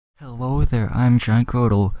Hello there, I'm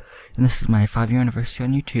GiantGrotle, and this is my 5-year anniversary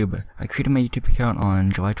on YouTube. I created my YouTube account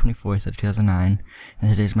on July 24th of 2009, and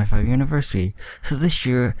today is my 5-year anniversary. So this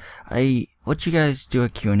year, I let you guys do a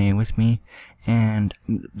Q&A with me, and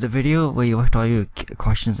the video where you left all your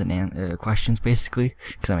questions and questions basically,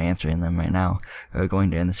 because I'm answering them right now, are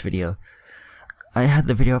going to end this video. I had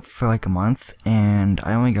the video up for like a month, and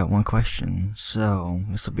I only got one question, so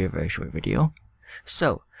this will be a very short video.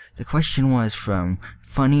 So, the question was from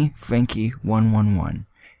Funny Frankie 111.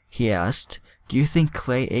 He asked, "Do you think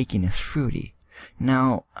Clay Aiken is fruity?"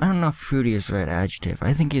 Now, I don't know if fruity is the right adjective.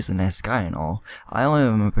 I think he's a nice guy and all. I only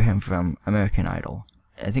remember him from American Idol.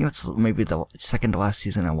 I think that's maybe the second to last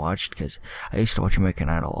season I watched, because I used to watch American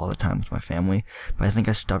Idol all the time with my family, but I think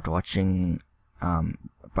I stopped watching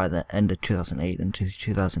by the end of 2008 into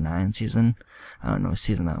 2009 season. I don't know what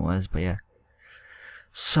season that was, but yeah.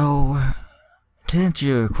 So, to answer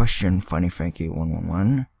your question, Funny Frankie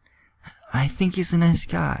 111, I think he's a nice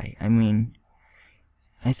guy. I mean,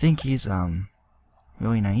 I think he's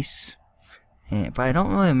really nice, but I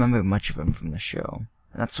don't really remember much of him from the show.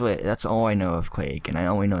 That's all I know of Clay Aiken. I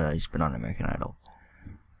only know that he's been on American Idol.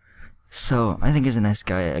 So I think he's a nice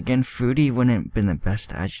guy. Again, fruity wouldn't have been the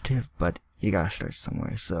best adjective, but you gotta start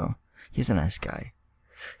somewhere. So he's a nice guy.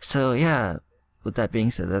 So yeah. With that being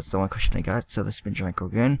said, that's the one question I got. So this has been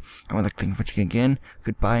GiantGrotle again. I would like to thank you for watching again.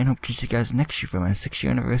 Goodbye, and hope to see you guys next year for my 6-year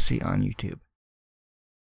anniversary on YouTube.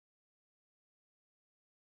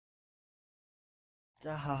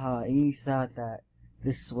 Haha, and you thought that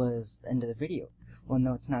this was the end of the video. Well,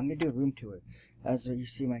 no, it's not. I'm gonna do a room tour. As you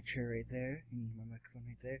see my chair right there, and my microphone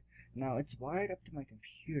right there. Now, it's wired up to my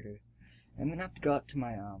computer. I'm gonna have to go out to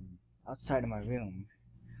my, outside of my room,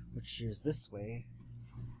 which is this way.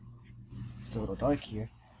 It's a little dark here.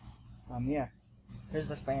 Yeah. Here's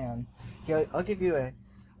the fan. Here, I'll give you a...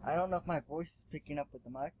 I don't know if my voice is picking up with the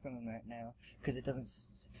microphone right now, because it doesn't...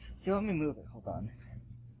 Here, let me move it. Hold on.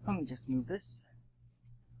 Let me just move this.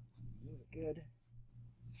 Move it good.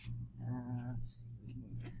 Let's see.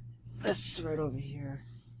 Move this right over here.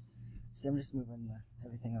 See, I'm just moving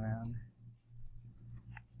everything around.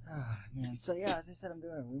 Ah, man. So, yeah, as I said, I'm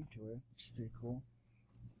doing a room tour, which is pretty cool.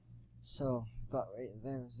 So, about right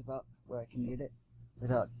there is about where I can get it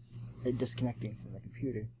without it disconnecting from the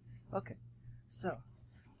computer. Okay, so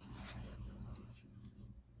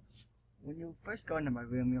when you first go into my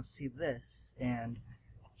room, you'll see this, and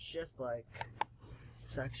it's just like,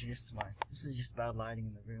 it's actually just this is just bad lighting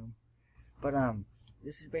in the room, but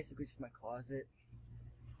this is basically just my closet,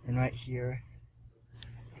 and right here,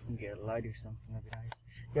 I can get a light or something. That'd be nice.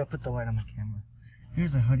 Yeah, I'll put the light on my camera.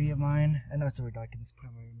 Here's a hoodie of mine. I know it's really dark in this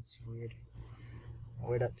part of my room, it's weird. I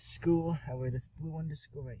wear that to school. I wear this blue one to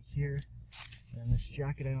school right here. And this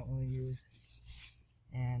jacket I don't really use.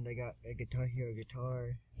 And I got a guitar here, a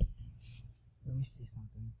guitar. Let me see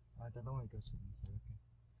something. I don't know why it goes to the inside.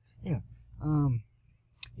 Okay.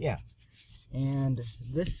 Yeah. And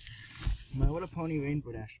this, my Little Pony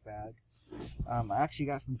Rainbow Dash bag, I actually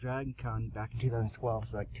got from Dragon Con back in 2012,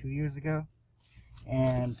 so like 2 years ago.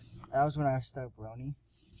 And that was when I started Brony.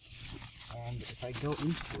 And if I go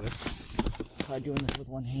into it, try doing this with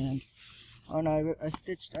one hand. Oh no, I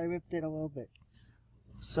ripped it a little bit.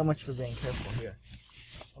 So much for being careful here.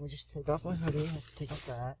 Let me just take off my hoodie. I have to take off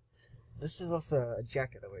that. This is also a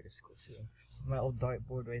jacket I wear to school too. My old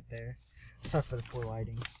dartboard right there. Sorry for the poor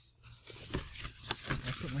lighting. Just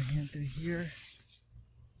I put my hand through here.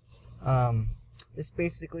 This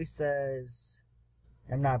basically says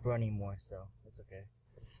I'm not Brony anymore, so it's okay.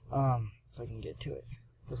 If I can get to it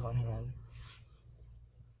with one hand.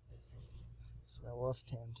 It's my wolf's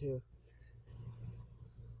tan too.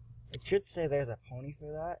 It should say there's a pony for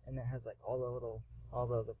that, and it has like all the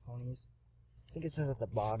other ponies. I think it says at the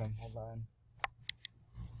bottom. Hold on.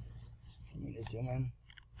 I need to zoom in.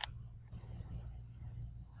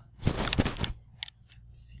 Let's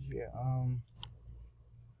see here.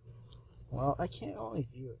 Well, I can't only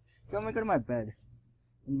view it. Here, I'm gonna go to my bed,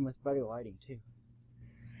 and with better lighting too.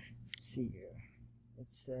 Let's see here.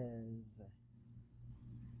 It says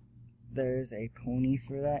there's a pony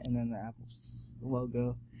for that, and then the Apple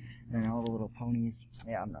logo, and then all the little ponies.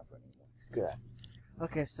 Yeah, I'm not running anymore. Screw that.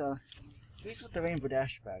 Okay, so here's what the Rainbow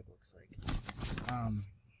Dash bag looks like.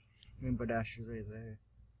 Rainbow Dash is right there,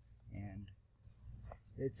 and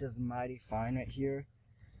it says Mighty Fine right here.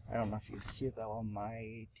 I don't know if you can see it that well.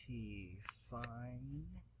 Mighty Fine.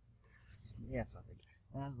 Yeah, it's nothing.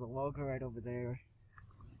 It has the logo right over there.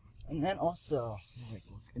 And then also,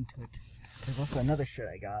 look into it. There's also another shirt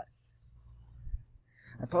I got.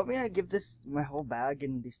 I'm probably gonna give this my whole bag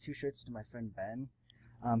and these 2 shirts to my friend Ben.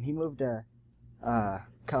 He moved to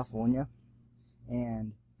California,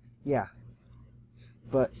 and yeah.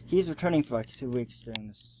 But he's returning for like 2 weeks during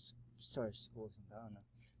the start of school. I don't know.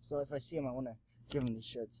 So if I see him, I want to give him these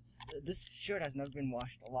shirts. This shirt has never been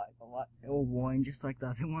washed a lot. It will worn just like the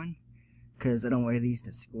other one, because I don't wear these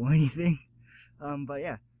to school or anything. But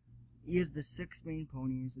yeah, here's the 6 main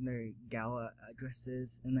ponies in their gala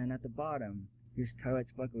dresses, and then at the bottom, here's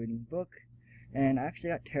Twilight's Buck reading book. And I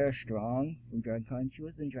actually got Tara Strong from Dragon Con. She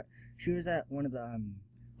was at one of the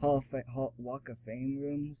Walk of Fame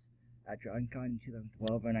rooms at Dragon Con in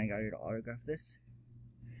 2012, and I got her to autograph this.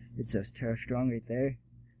 It says Tara Strong right there.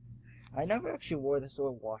 I never actually wore this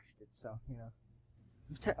or washed it, so, you know.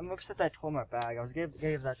 I'm upset that I tore my bag. I was gave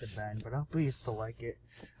that to Ben, but I hope he used to like it.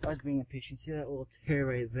 I was being impatient. See that little tear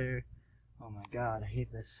right there? Oh my god, I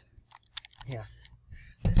hate this. Yeah.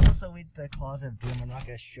 This also leads to the Closet of Doom. I'm not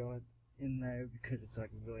going to show it in there because it's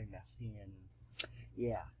like really messy and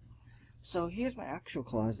yeah. So here's my actual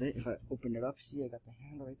closet. If I open it up, see I got the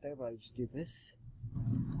handle right there, but I just do this.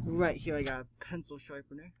 Right here I got a pencil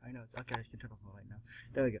sharpener. I know it's okay, I can turn off the light now.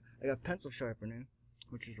 There we go. I got a pencil sharpener,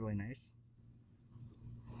 which is really nice.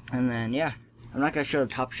 And then yeah, I'm not gonna show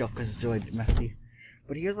the top shelf because it's really messy.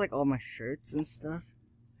 But here's like all my shirts and stuff.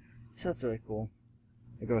 So that's really cool.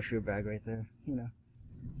 I got a shoe bag right there, you know.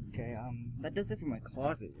 Okay, that does it for my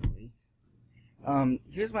closet really.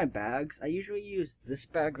 Here's my bags. I usually use this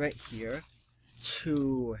bag right here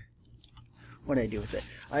to, what do I do with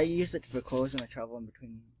it? I use it for clothes when I travel in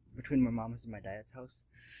between my mom's and my dad's house.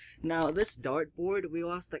 Now, this dartboard, we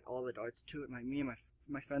lost like all the darts to it. Me and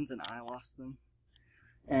my friends and I lost them.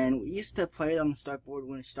 And we used to play it on the dartboard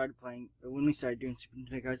when we started doing Super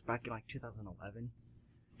Nintendo cards back in like 2011,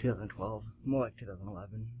 2012, more like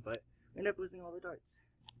 2011, but we ended up losing all the darts.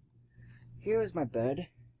 Here is my bed.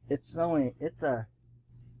 It's a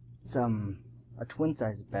twin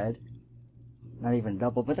size bed. Not even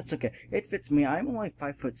double, but that's okay. It fits me. I'm only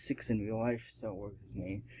 5'6" in real life, so it works with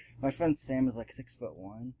me. My friend Sam is like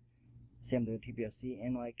 6'1". Sam doing TBOC,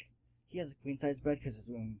 and like he has a queen size bed because his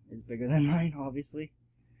room is bigger than mine, obviously.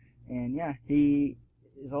 And yeah, he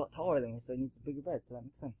is a lot taller than me, so he needs a bigger bed, so that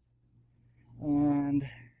makes sense. And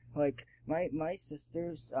like my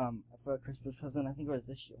sister's for a Christmas present, I think it was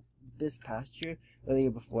this past year or the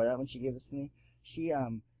year before that when she gave this to me, she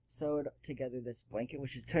sewed together this blanket,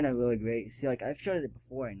 which has turned out really great. See, like I've showed it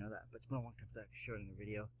before, I know that, but it's been a long time since I showed it in the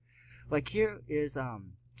video. Like here is the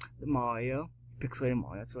Mario, pixelated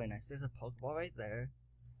Mario. It's really nice. There's a Pokeball right there,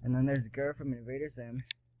 and then there's Gur from Invader Zim,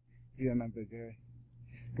 if you remember Gur.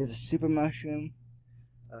 There's a Super Mushroom,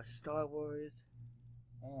 Star Wars,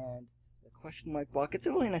 and the question mark block. It's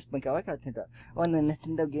a really nice blanket. I like how it turned out. Oh, and the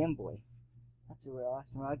Nintendo Game Boy. That's really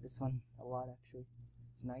awesome. I like this one a lot, actually.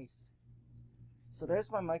 It's nice. So there's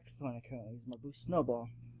my microphone I currently use, my Boost Snowball.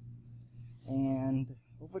 And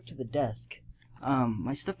over to the desk.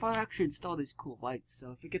 My stepfather actually installed these cool lights,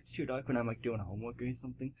 so if it gets too dark when I'm like doing homework or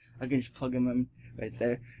something, I can just plug them in right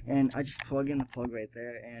there. And I just plug in the plug right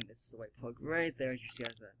there, and it's the white plug right there, as you see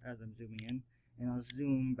as I'm zooming in. And I'll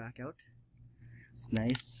zoom back out. It's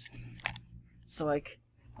nice. So like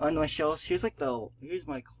on my shelves, here's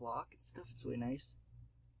my clock and stuff. It's really nice.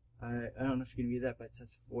 I don't know if you can read that, but it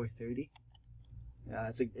says 4:30.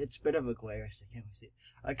 Yeah, it's a bit of a glare, so I can't really see it.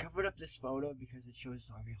 I covered up this photo because it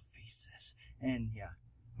shows our real faces, and yeah,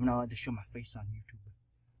 I'm not allowed to show my face on YouTube.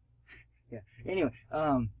 Yeah. Anyway,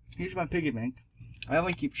 here's my piggy bank. I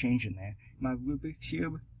always keep changing there. My Rubik's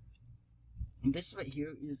Cube. And this right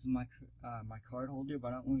here is my card holder, but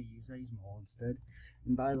I don't really use that. I use my wallet instead.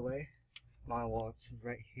 And by the way, my wallet's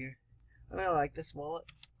right here. I really like this wallet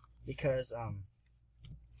because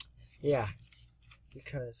yeah,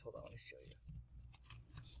 because hold on, let me show you.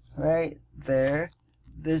 Right there,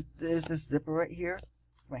 there's this zipper right here.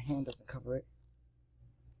 My hand doesn't cover it.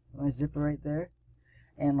 My zipper right there,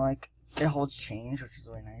 and like it holds change, which is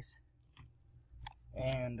really nice.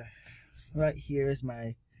 And right here is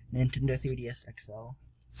my Nintendo 3DS XL.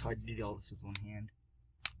 It's hard to do all this with one hand,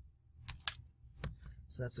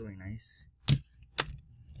 so that's really nice.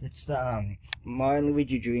 It's the Mario and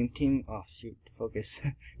Luigi Dream Team. Oh shoot, focus.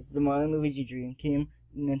 It's the Mario and Luigi Dream Team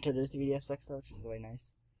Nintendo 3DS XL, which is really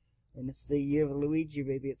nice. And it's the year of Luigi,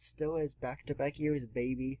 baby. It still is back-to-back years,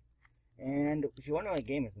 baby. And if you wonder what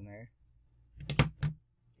game is in there,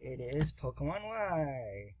 it is Pokemon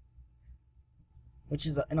Y, which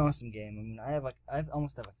is an awesome game. I mean, I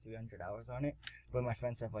almost have like 300 hours on it, but my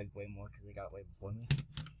friends have like way more because they got it way before me.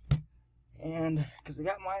 And because they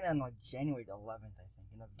got mine on like January 11th, I think.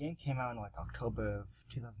 And the game came out in like October of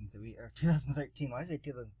 2003 or 2013. Why is it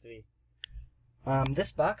 2003?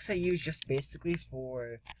 This box I use just basically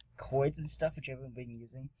for cords and stuff, which I haven't been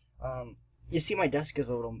using. You see my desk is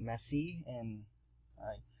a little messy, and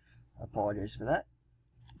apologize for that.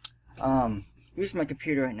 Here's my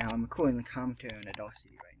computer right now. I'm recording the commentary on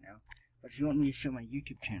Audacity right now. But if you want me to show my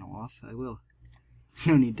YouTube channel off, I will.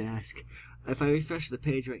 No need to ask. If I refresh the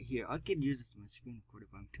page right here, I could use this as my screen recorder,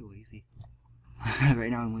 but I'm too lazy.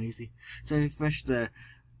 Right now I'm lazy. So I refresh the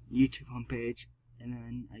YouTube homepage, and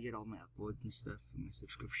then I get all my uploads and stuff for my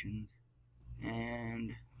subscriptions.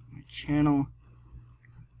 And my channel.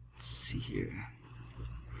 Let's see here.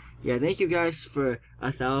 Yeah, thank you guys for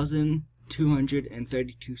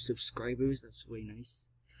 1,232 subscribers. That's really nice.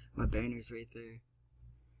 My banner's right there.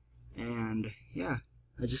 And yeah,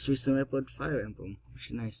 I just recently uploaded Fire Emblem, which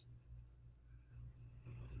is nice.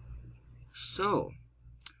 So,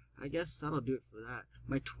 I guess that'll do it for that.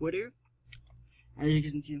 My Twitter, as you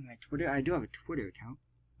can see on my Twitter, I do have a Twitter account.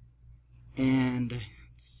 And,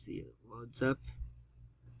 let's see, it loads up.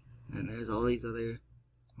 And there's all these other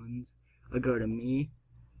ones. I'll go to me.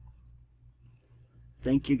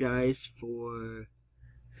 Thank you guys for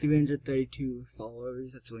 332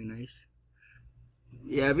 followers. That's really nice.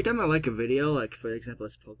 Yeah, every time I like a video, like for example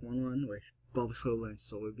this Pokemon one where Bulbasaur and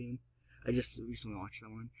Solar Beam, I just recently watched that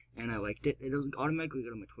one and I liked it. It'll automatically go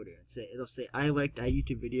to my Twitter and it'll say I liked that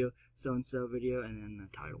YouTube video, so and so video, and then the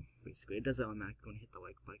title. Basically, it does that automatically when I hit the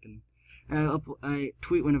like button. And I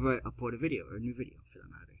tweet whenever I upload a video or a new video, for that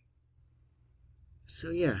matter. So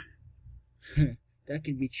yeah, that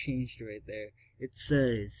could be changed right there. It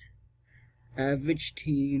says average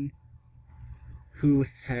teen who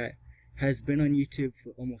has been on YouTube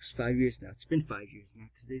for almost 5 years now. It's been 5 years now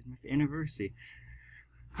because today's my anniversary.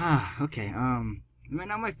 Okay. Right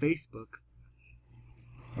now my Facebook.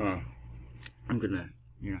 I'm gonna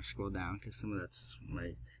scroll down because some of that's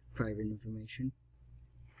my private information.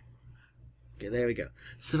 Okay, there we go.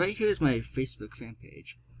 So right here is my Facebook fan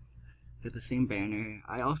page. Got the same banner.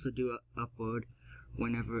 I also do upload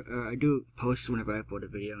whenever, I do post whenever I upload a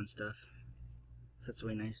video and stuff. So that's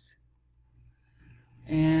really nice.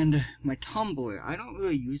 And my Tumblr, I don't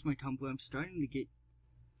really use my Tumblr. I'm starting to get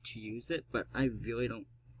to use it, but I really don't.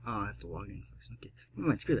 Oh, I have to log in first. Okay, never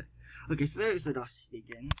mind, screw that. Okay, so there's Audacity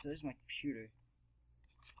again. So there's my computer.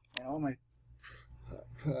 And all my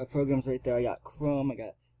programs right there. I got Chrome, I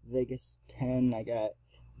got Vegas 10, I got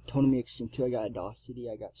Total Extreme 2, I got Audacity,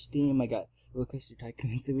 I got Steam, I got Roller Coaster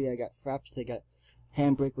Tycoon 3, I got Fraps, I got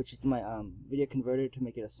Handbrake, which is my video converter to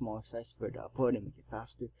make it a smaller size for it to upload and make it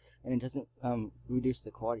faster, and it doesn't reduce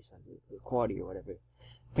the quality size, or quality or whatever.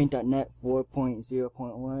 Paint.net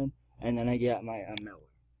 4.0.1, and then I got my malware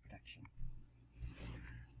protection.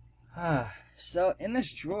 So in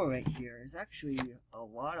this drawer right here is actually a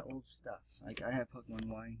lot of old stuff. Like I have Pokemon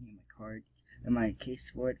Y here in my card and my case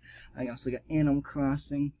for it. I also got Animal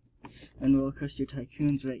Crossing and Roller Coaster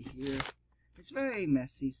Tycoons right here. It's very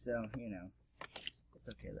messy, so it's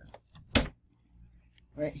okay though.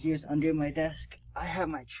 Right here's under my desk. I have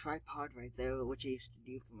my tripod right there, which I used to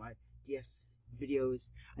do for my DS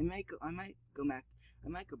videos. I might go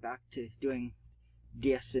back to doing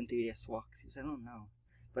DS and 3DS walkthroughs. I don't know,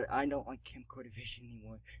 but I don't like camcorder vision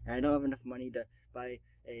anymore, and I don't have enough money to buy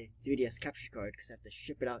a 3DS capture card because I have to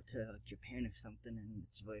ship it out to like Japan or something, and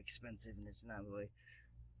it's really expensive, and it's not really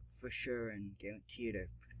for sure and guaranteed or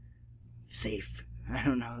safe. I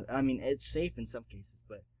don't know. I mean, it's safe in some cases,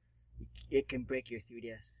 but it can break your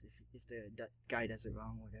 3DS if the guy does it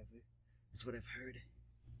wrong, whatever. That's what I've heard.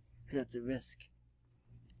 That's a risk.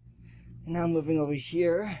 And now moving over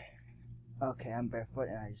here. Okay, I'm barefoot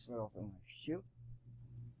and I just rolled off my shoe.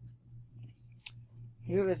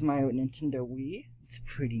 Here is my Nintendo Wii. It's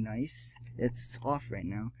pretty nice. It's off right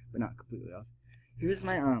now, but not completely off. Here's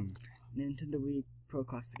my Nintendo Wii Pro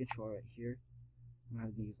Classic controller right here. I'm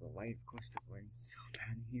having to use the light, of course, because the lighting's so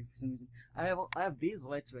bad in here for some reason. I have these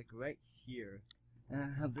lights like right here, and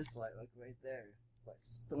I have this light like right there, but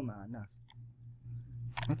still not enough.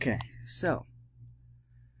 Okay, so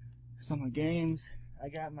some of my games. I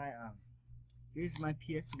got my here's my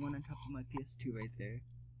PS1 on top of my PS2 right there,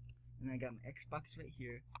 and I got my Xbox right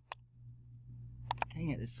here.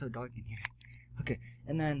 Dang it, it's so dark in here. Okay,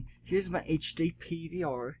 and then here's my HD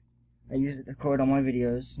PVR. I use it to record all my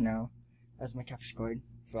videos now as my capture card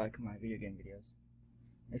for like my video game videos,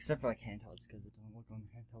 except for like handhelds because it doesn't work on the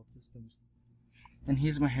handheld systems. And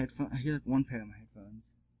here's my headphone. Here's one pair of my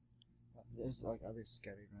headphones. There's like others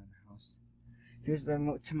scattered around the house. Here's the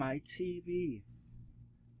remote to my TV.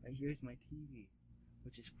 Right here's my TV,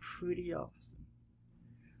 which is pretty awesome.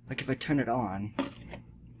 Like if I turn it on,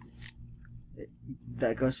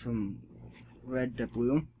 that goes from red to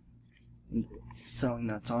blue, showing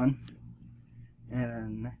that's on.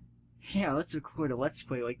 And yeah, let's record a Let's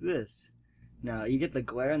Play like this. Now, you get the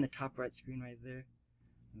glare on the top right screen right there.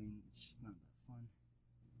 I mean, it's just not that fun.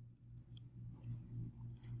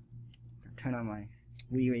 turn on my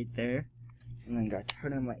Wii right there. And then gotta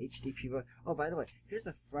turn on my HD PVR. Oh, by the way, here's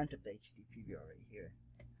the front of the HD PVR right here.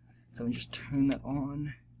 So I'm gonna just turn that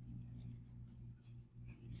on.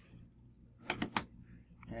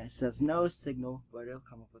 And it says no signal, but it'll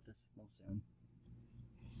come up with a signal soon.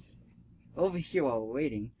 Over here while we're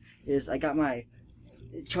waiting is I got my,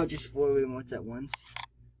 it charges 4 remotes at once.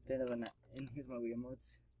 And here's my Wii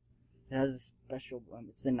remotes. It has a special,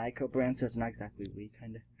 it's the Nyko brand, so it's not exactly Wii,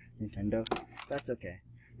 kind of Nintendo. That's okay.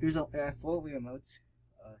 Here's 4 Wii remotes,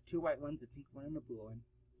 2 white ones, a pink one, and a blue one.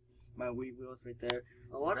 My Wii wheels right there.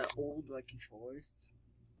 A lot of old controllers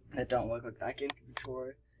that don't work, like that GameCube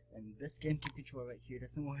controller, and this GameCube controller right here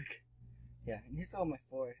doesn't work. Yeah, and here's all my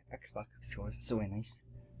 4 Xbox controllers. It's so very nice.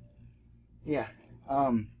 Yeah,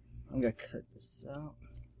 I'm gonna cut this out.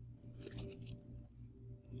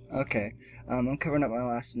 Okay, I'm covering up my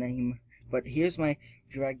last name, but here's my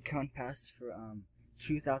DragCon pass for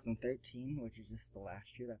 2013, which is just the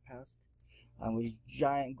last year that passed. With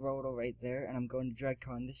GiantGrotle right there, and I'm going to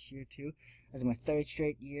DragCon this year too. This is my 3rd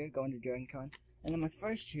straight year going to DragCon, and then my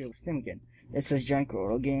 1st year with him again. It says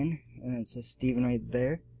GiantGrotle again, and it says Steven right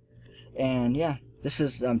there. And yeah, this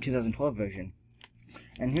is 2012 version.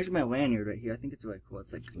 And here's my lanyard right here. I think it's really cool.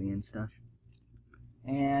 It's like green and stuff.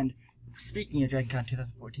 And speaking of DragCon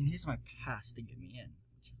 2014, here's my pass to get me in,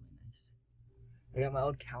 which is really nice. I got my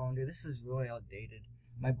old calendar. This is really outdated.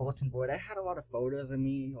 My bulletin board. I had a lot of photos of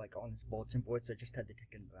me on this bulletin board, so I just had to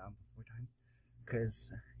take it around before time.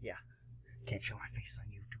 Cause yeah, can't show my face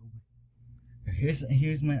on YouTube.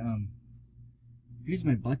 Here's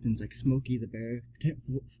my buttons like Smokey the Bear,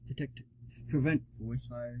 prevent voice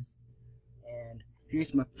fires, and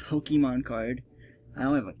here's my Pokemon card. I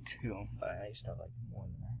only have 2, but I used to have more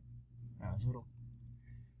than that when I was little.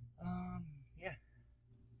 Yeah.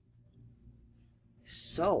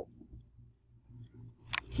 So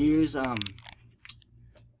here's the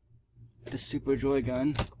Super Joy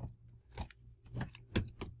gun.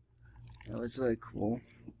 That was really cool.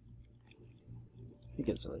 I think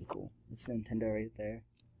it's really cool. It's Nintendo right there.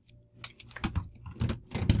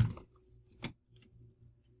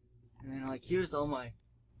 And then here's all my,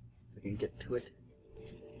 if I can get to it.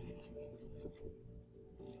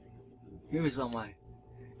 Here's all my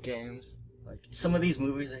games. Some of these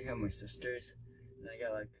movies I got my sisters. And I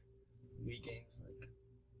got Wii games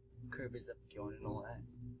Kirby's Epic and all that.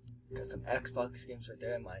 Got some Xbox games right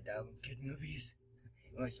there, and my Dialga kid movies.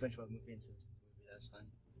 And my SpongeBob movie and Simpsons movie, that was fun.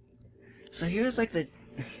 So here's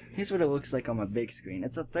here's what it looks like on my big screen.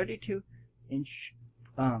 It's a 32-inch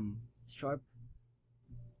sharp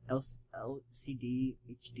LCD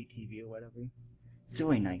HD TV or whatever. It's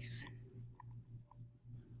really nice.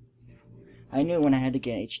 I knew when I had to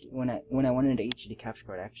get an HD, when I wanted an HD capture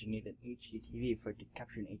card, I actually needed an HD TV for it to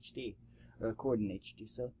capture in HD or record in HD.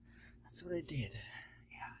 So that's what I did.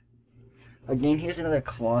 Yeah. Again, here's another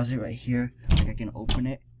closet right here. I can open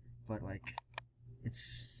it, but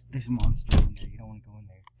there's monsters in there. You don't want to go in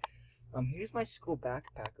there. Here's my school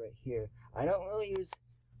backpack right here. I don't really use.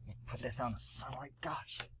 Put this on the sunlight.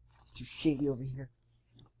 Gosh, it's too shady over here.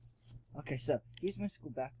 Okay, so here's my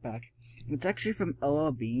school backpack. It's actually from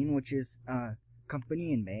LL Bean, which is a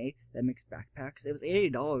company in May that makes backpacks. It was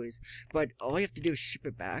 $80, but all you have to do is ship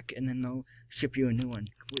it back, and then they'll ship you a new one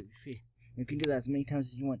completely free. You can do that as many times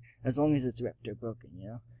as you want, as long as it's ripped or broken, you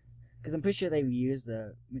know? Because I'm pretty sure they reuse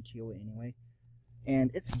the material anyway.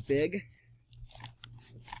 And it's big.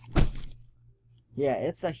 Yeah,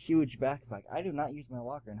 it's a huge backpack. I do not use my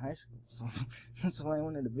locker in high school, so that's why I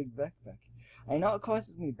wanted a big backpack. I know it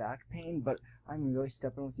causes me back pain, but I'm really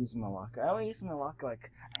stepping with using my locker. I only used my locker a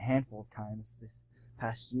handful of times this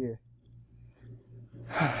past year.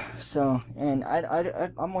 So, and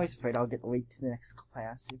I'm always afraid I'll get late to the next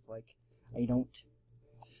class if I don't,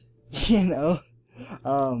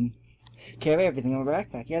 carry everything in my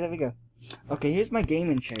backpack. Yeah, there we go. Okay, here's my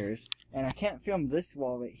gaming chairs. And I can't film this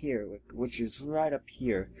wall right here, which is right up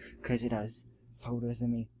here, because it has photos of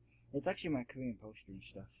me. It's actually my Korean poster and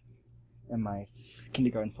stuff. And my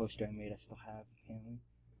kindergarten poster I made, I still have, apparently.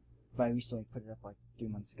 But I recently put it up 3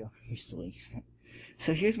 months ago. Recently.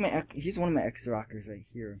 So here's one of my X-Rockers right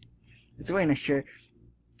here. It's a really nice shirt.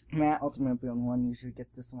 Matt, ultimately on one, usually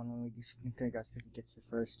gets this one when we do Nintendo because he gets it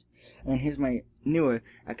first. And then here's my newer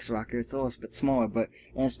X-Rocker. It's a little bit smaller, but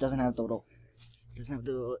it doesn't have the little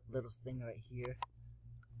thing right here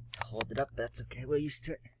to hold it up. That's okay, we're used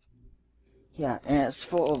to it. Yeah, and as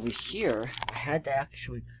for over here, I had to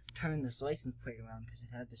actually turn this license plate around because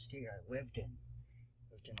it had the state I lived in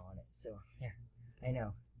on it. So, yeah, I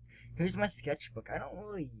know. here's my sketchbook. I don't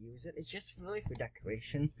really use it. It's just really for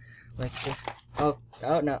decoration. Like this. Oh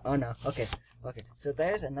no, okay. So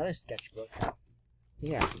there's another sketchbook.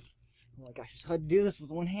 Yeah. Oh my gosh, it's hard to do this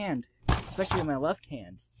with one hand, especially with my left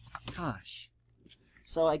hand. Gosh.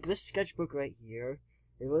 So like this sketchbook right here,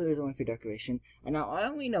 it really is only for decoration. And now I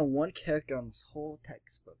only know one character on this whole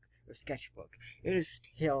textbook or sketchbook. It is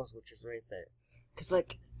Tails, which is right there. Cause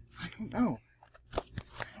like I don't know,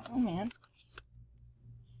 man.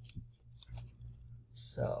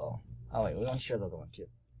 So, oh wait, we want to show the other one too.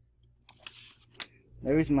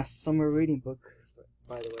 There is my summer reading book,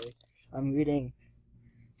 by the way. I'm reading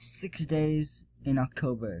 6 Days in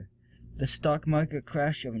October, the stock market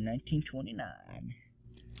crash of 1929.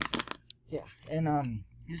 Yeah, and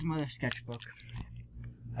here's my other sketchbook.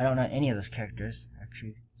 I don't know any of those characters,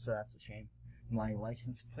 actually, so that's a shame. My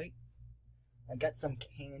license plate. I got some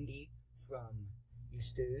candy from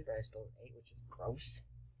Easter's I still ate, which is gross.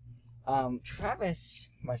 Travis,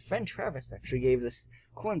 my friend Travis, actually gave this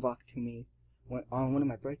coin block to me on one of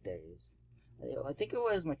my birthdays. I think it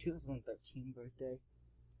was my 2013 birthday.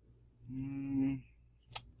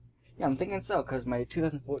 Yeah, I'm thinking so, because my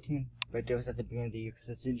 2014 birthday was at the beginning of the year, because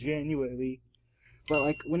it's in January. But,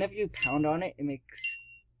 like, whenever you pound on it, it makes,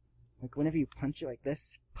 like, whenever you punch it like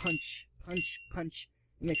this, punch, it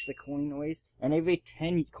makes the coin noise, and every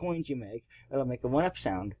 10 coins you make, it'll make a 1-up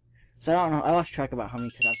sound. So I don't know, I lost track about how many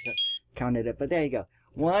times I counted it, but there you go.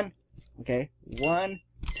 1,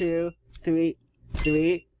 2,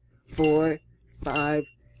 3, 4, 5,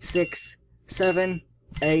 6, 7,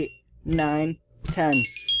 8, 9, 10.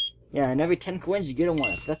 Yeah, and every 10 coins you get a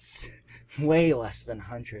 1-up. That's way less than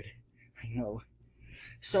 100. I know.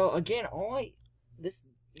 So again,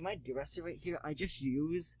 my dresser right here, I just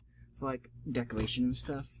use for like decoration and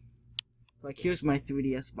stuff. Like here's my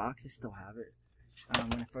 3DS box. I still have it.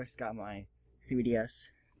 When I first got my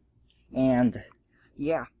 3DS. And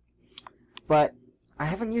yeah, but I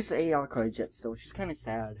haven't used the AR cards yet still, which is kind of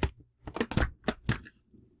sad.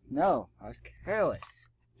 No, I was careless.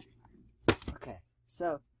 Okay,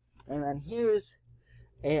 so, and then here's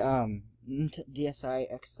a DSi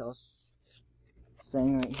XL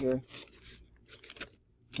thing right here.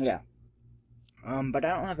 Yeah. But I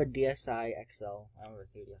don't have a DSi XL. I don't have a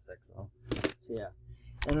 3DS XL. So yeah.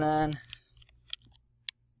 And then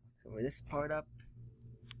cover this part up.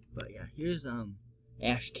 But yeah, here's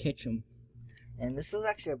Ash Ketchum. And this is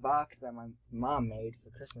actually a box that my mom made for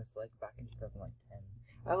Christmas, like back in 2010.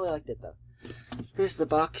 I really liked it though. Here's the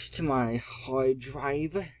box to my hard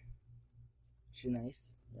drive. Which is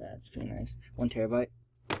nice. Yeah, it's pretty nice. 1 terabyte.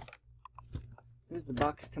 Here's the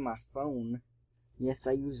box to my phone. Yes,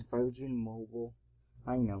 I use Virgin Mobile.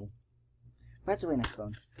 I know. But that's a really nice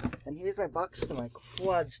phone. And here's my box to my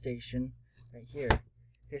quad station. Right here.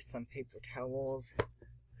 Here's some paper towels.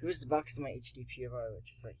 Here's the box to my HD PVR,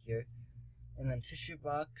 which is right here. And then tissue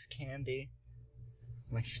box, candy.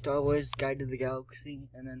 My Star Wars Guide to the Galaxy.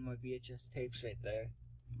 And then my VHS tapes right there.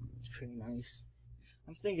 It's pretty nice.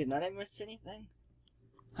 I'm thinking, did I miss anything?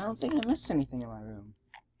 I don't think I missed anything in my room.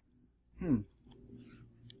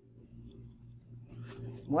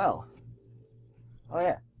 Well. Oh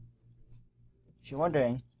yeah. If you're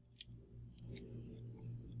wondering,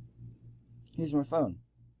 here's my phone.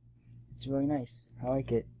 It's really nice. I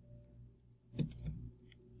like it.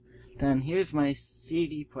 Then here's my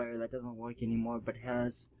CD player that doesn't work anymore, but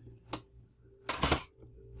has...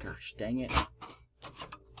 Gosh dang it.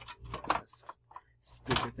 This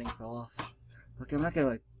speaker thing fell off. Okay, I'm not gonna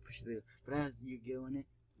like push it through, but it has Yu-Gi-Oh in it.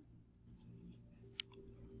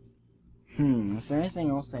 Is there anything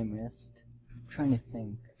else I missed? I'm trying to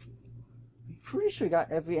think. I'm pretty sure I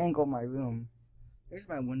got every angle of my room. There's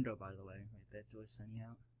my window, by the way. Right there, it's really sunny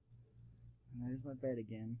out. And there's my bed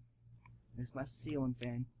again. There's my ceiling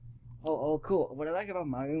fan. Oh, cool. What I like about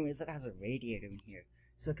my room is that it has a radiator in here.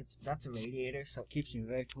 So that's a radiator, so it keeps me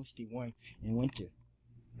very toasty warm in winter.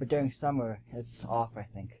 But during summer, it's off, I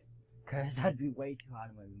think. Because that'd be way too hot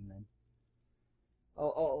in my room then.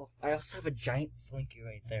 Oh, I also have a giant slinky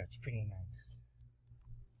right there. It's pretty nice.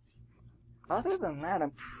 Other than that,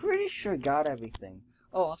 I'm pretty sure I got everything.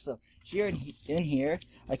 Oh, also, here in here,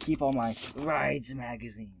 I keep all my rides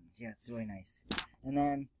magazines. Yeah, it's really nice. And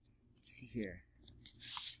then, let's see here.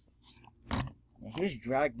 Yeah, here's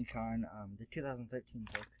Dragon Con, the 2013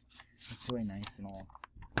 book. It's really nice and all.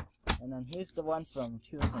 And then here's the one from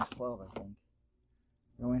 2012, I think.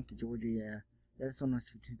 I went to Georgia, yeah. This one was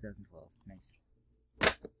from 2012. Nice.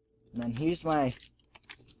 And then here's my,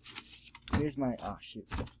 oh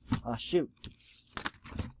shoot.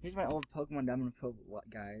 Here's my old Pokemon Diamond Pro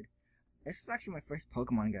guide. This is actually my first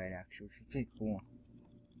Pokemon guide, actually, which is pretty cool.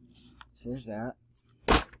 So there's that.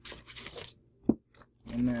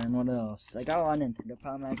 And then what else? I got a lot of Nintendo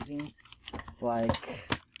Power magazines, like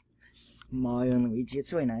Mario and Luigi.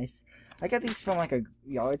 It's really nice. I got these from like a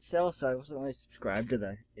yard sale, so I wasn't really subscribed to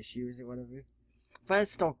the issues or whatever. But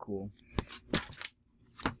it's still cool.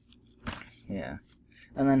 Yeah.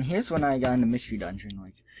 And then here's when I got into Mystery Dungeon.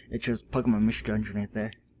 Like, it shows Pokemon Mystery Dungeon right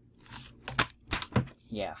there.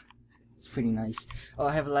 Yeah. It's pretty nice. Oh,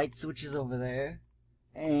 I have light switches over there.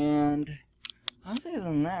 And other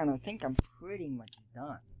than that, I think I'm pretty much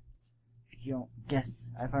done. If you don't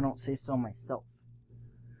guess, if I don't say so myself.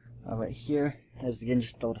 Right here is again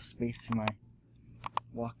just a little space for my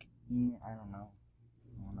walking. I don't know.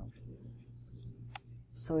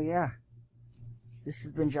 So yeah, this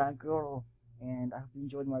has been GiantGrotle, and I hope you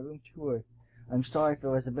enjoyed my room tour. I'm sorry if it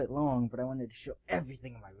was a bit long, but I wanted to show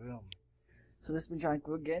everything in my room. So this has been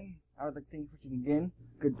GiantGrotle again. I would like to thank you for watching again.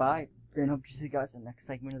 Goodbye, and hope to see you guys in the next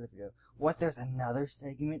segment of the video. What? There's another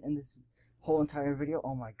segment in this whole entire video?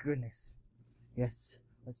 Oh my goodness. Yes,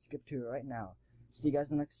 let's skip to it right now. See you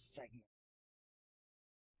guys in the next segment.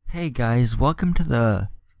 Hey guys, welcome to the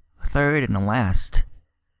third and last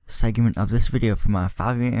segment of this video for my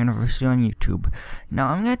 5-year anniversary on YouTube. Now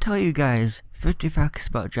I'm gonna tell you guys 50 facts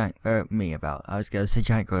about I was gonna say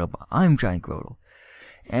GiantGrotle, but I'm GiantGrotle.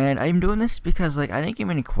 And I'm doing this because, like, I didn't get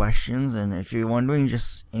many questions, and if you're wondering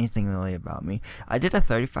just anything really about me, I did a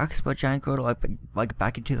 30 facts about GiantGrotle, like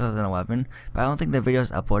back in 2011, but I don't think the video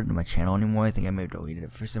is uploaded to my channel anymore. I think I may have deleted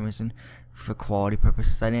it for some reason, for quality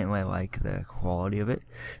purposes. I didn't really like the quality of it,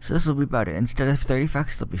 so this will be better. Instead of 30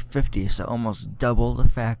 facts, it'll be 50, so almost double the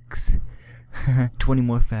facts. 20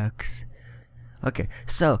 more facts. Okay,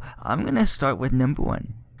 so I'm gonna start with number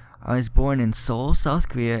 1. I was born in Seoul, South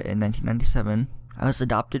Korea in 1997. I was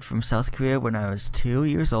adopted from South Korea when I was 2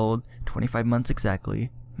 years old, 25 months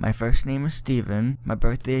exactly. My first name is Steven. My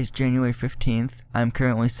birthday is January 15th. I'm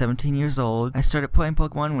currently 17 years old. I started playing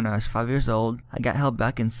Pokemon when I was 5 years old. I got held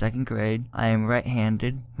back in 2nd grade. I am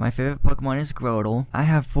right-handed. My favorite Pokemon is Grotle. I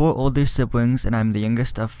have 4 older siblings and I'm the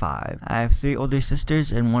youngest of 5. I have 3 older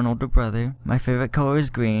sisters and 1 older brother. My favorite color is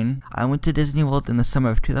green. I went to Disney World in the summer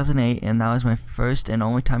of 2008 and that was my first and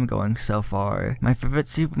only time going so far. My favorite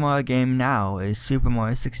Super Mario game now is Super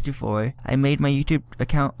Mario 64. I made my YouTube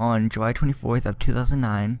account on July 24th of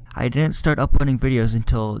 2009. I didn't start uploading videos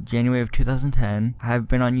until January of 2010. I have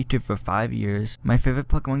been on YouTube for 5 years. My favorite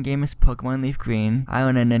Pokemon game is Pokemon Leaf Green. I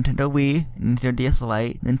own a Nintendo Wii, Nintendo DS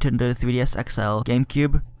Lite, Nintendo 3DS XL,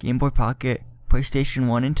 GameCube, Game Boy Pocket, PlayStation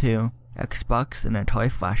 1 and 2, Xbox, and Atari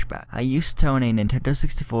Flashback. I used to own a Nintendo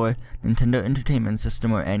 64, Nintendo Entertainment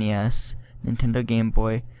System or NES, Nintendo Game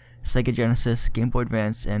Boy, Sega Genesis, Game Boy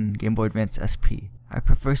Advance, and Game Boy Advance SP. I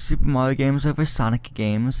prefer Super Mario games over Sonic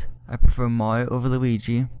games. I prefer Mario over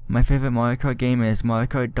Luigi. My favorite Mario Kart game is Mario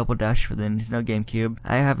Kart Double Dash for the Nintendo GameCube.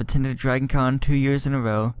 I have attended DragonCon 2 years in a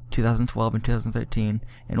row, 2012 and 2013,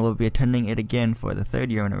 and will be attending it again for the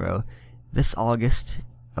 3rd year in a row, this August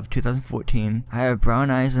of 2014. I have brown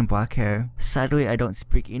eyes and black hair. Sadly, I don't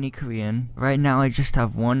speak any Korean. Right now, I just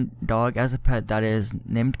have 1 dog as a pet that is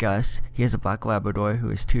named Gus. He is a black Labrador who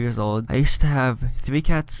is 2 years old. I used to have 3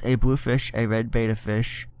 cats, a blue fish, a red betta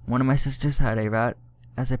fish. One of my sisters had a rat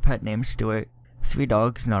as a pet named Stuart, 3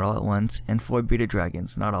 dogs, not all at once, and 4 bearded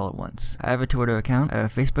dragons, not all at once. I have a Twitter account, I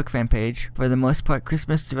have a Facebook fan page. For the most part,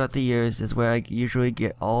 Christmas throughout the years is where I usually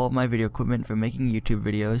get all of my video equipment for making YouTube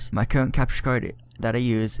videos. My current capture card that I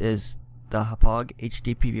use is the Hapog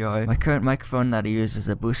HD PVR. My current microphone that I use is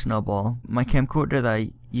a Boost Snowball. My camcorder that I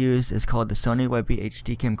use is called the Sony Webby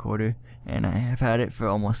HD camcorder, and I have had it for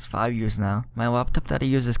almost 5 years now. My laptop that I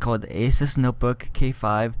use is called the Asus Notebook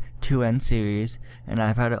K5 2N series, and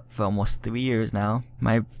I've had it for almost 3 years now.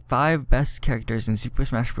 My 5 best characters in Super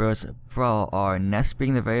Smash Bros. Brawl are Ness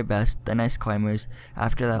being the very best, then Ice Climbers,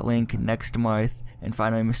 after that Link, next Marth, and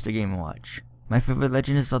finally Mr. Game & Watch. My favorite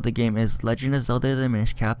Legend of Zelda game is Legend of Zelda the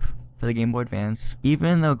Minish Cap for the Game Boy Advance.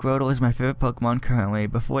 Even though Grotle is my favorite Pokemon currently,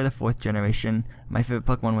 before the 4th generation, my favorite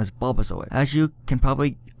Pokemon was Bulbasaur. As you can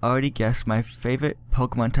probably already guess, my favorite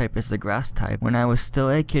Pokemon type is the Grass type. When I was still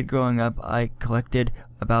a kid growing up, I collected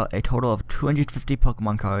about a total of 250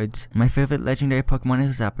 Pokemon cards. My favorite legendary Pokemon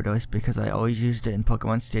is Zapdos because I always used it in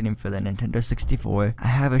Pokemon Stadium for the Nintendo 64. I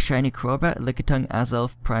have a shiny Crobat, Lickitung,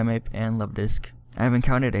 Azelf, Primeape, and Luvdisc. I have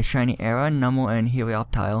encountered a shiny Aron, Numel, and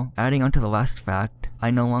Helioptile. Adding on to the last fact,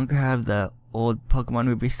 I no longer have the old Pokemon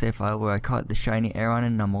Ruby Sapphire where I caught the shiny Aron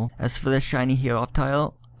and Numel. As for the shiny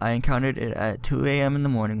Helioptile, I encountered it at 2 AM in the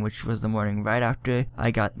morning, which was the morning right after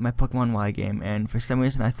I got my Pokemon Y game, and for some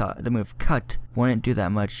reason I thought the move Cut wouldn't do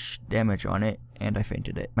that much damage on it, and I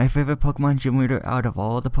fainted it. My favorite Pokemon gym leader out of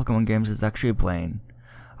all the Pokemon games is actually Blaine.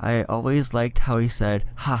 I always liked how he said,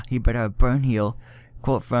 "Ha, he better have Burn Heal,"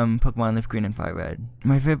 Quote from Pokemon Leaf Green and Fire Red.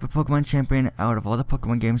 My favorite Pokemon champion out of all the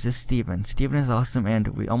Pokemon games is Steven. Steven is awesome and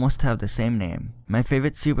we almost have the same name. My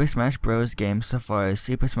favorite Super Smash Bros. Game so far is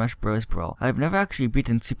Super Smash Bros. Brawl. I've never actually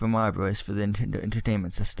beaten Super Mario Bros. For the Nintendo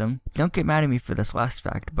Entertainment System. Don't get mad at me for this last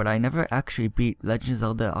fact, but I never actually beat Legend of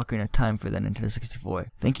Zelda Ocarina of Time for the Nintendo 64.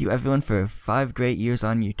 Thank you everyone for 5 great years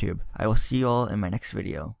on YouTube. I will see you all in my next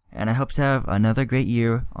video. And I hope to have another great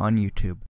year on YouTube.